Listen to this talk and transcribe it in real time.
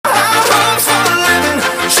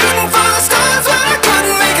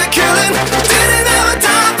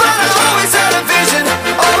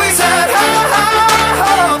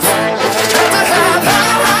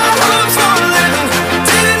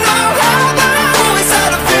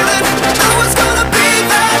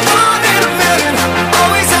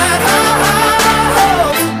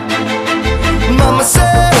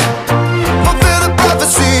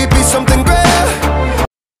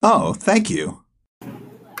Thank you.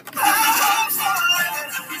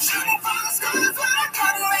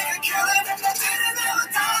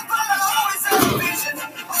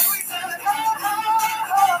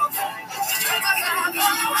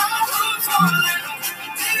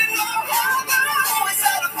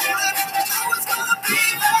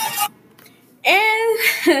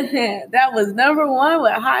 And that was number one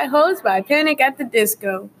with High Hopes by Panic at the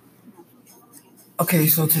Disco. Okay,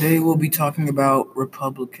 so today we'll be talking about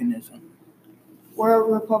Republicanism. Where are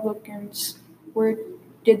Republicans? Where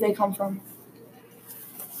did they come from?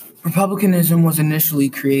 Republicanism was initially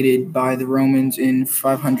created by the Romans in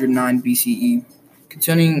 509 BCE.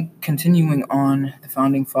 Continuing on, the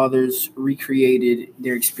Founding Fathers recreated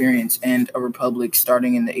their experience and a republic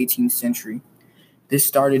starting in the 18th century. This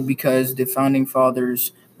started because the Founding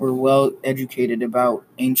Fathers were well educated about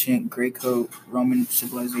ancient Greco-Roman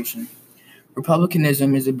civilization.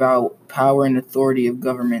 Republicanism is about power and authority of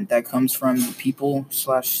government that comes from the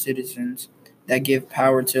people/citizens that give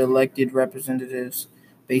power to elected representatives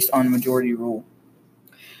based on majority rule.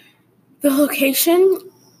 The location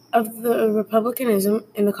of the Republicanism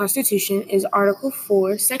in the Constitution is Article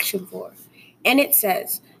 4, Section 4, and it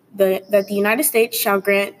says that the United States shall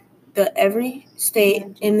grant the every state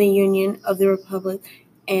in the Union of the Republic,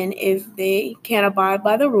 and if they can abide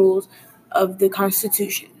by the rules of the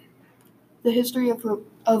Constitution. The history of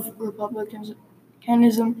Republicanism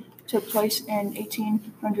took place in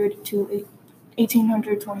 1800 to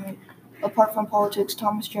 1828. Apart from politics,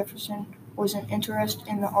 Thomas Jefferson was an interest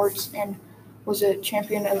in the arts and was a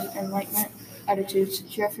champion of Enlightenment attitudes.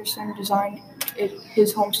 Jefferson designed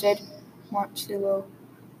his homestead, Monticello,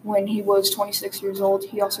 when he was 26 years old.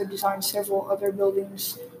 He also designed several other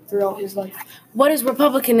buildings throughout his life. What is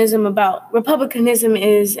Republicanism about? Republicanism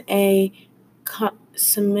is a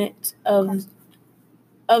consummate of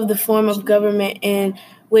the form of government in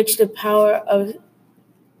which the power of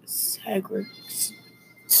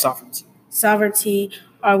sovereignty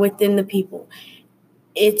are within the people.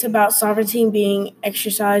 It's about sovereignty being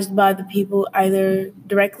exercised by the people either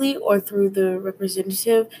directly or through the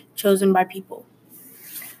representative chosen by people.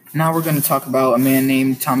 Now we're going to talk about a man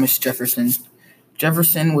named Thomas Jefferson.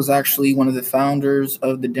 Jefferson was actually one of the founders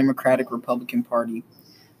of the Democratic Republican Party.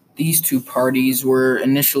 These two parties were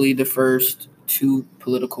initially the first two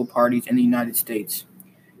political parties in the United States.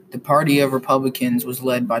 The Party of Republicans was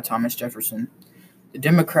led by Thomas Jefferson. The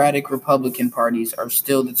Democratic Republican parties are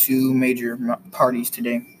still the two major parties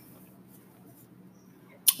today.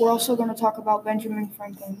 We're also going to talk about Benjamin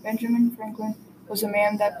Franklin. Benjamin Franklin was a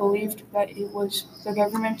man that believed that it was the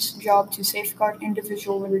government's job to safeguard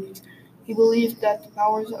individual liberties. He believed that the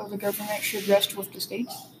powers of the government should rest with the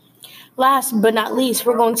states. Last but not least,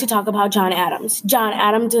 we're going to talk about John Adams. John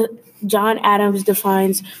Adams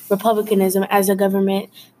defines republicanism as a government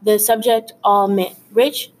the subject all men,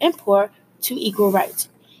 rich and poor, to equal rights.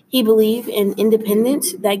 He believed in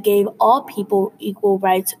independence that gave all people equal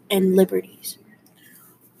rights and liberties.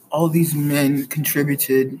 All these men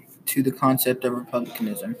contributed to the concept of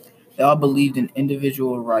republicanism. They all believed in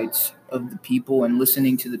individual rights of the people and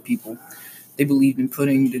listening to the people. They believed in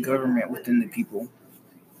putting the government within the people.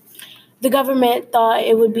 The government thought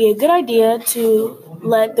it would be a good idea to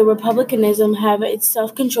let the republicanism have its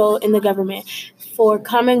self-control in the government for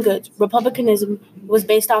common goods. Republicanism was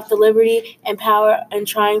based off the liberty and power and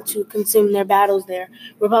trying to consume their battles there.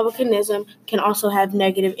 Republicanism can also have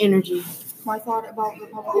negative energy. My thought about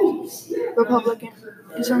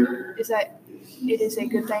republicanism is that it is a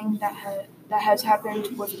good thing that has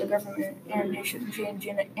happened with the government, and it shouldn't change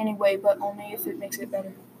in any way, but only if it makes it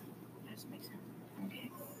better.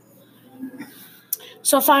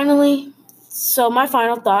 So my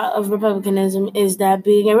final thought of republicanism is that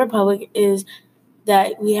being a republic is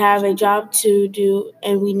that we have a job to do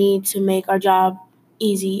and we need to make our job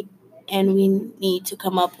easy and we need to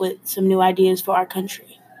come up with some new ideas for our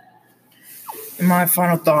country. And my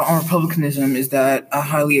final thought on republicanism is that I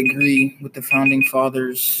highly agree with the Founding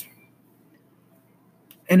Fathers.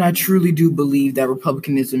 And I truly do believe that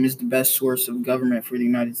republicanism is the best source of government for the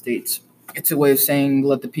United States. It's a way of saying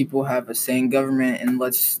let the people have a say in government and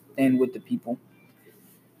let's stand with the people.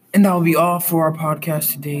 And that will be all for our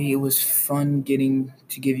podcast today. It was fun getting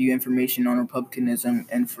to give you information on republicanism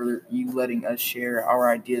and for you letting us share our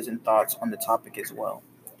ideas and thoughts on the topic as well.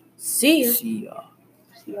 See ya. See ya.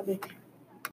 See ya, baby.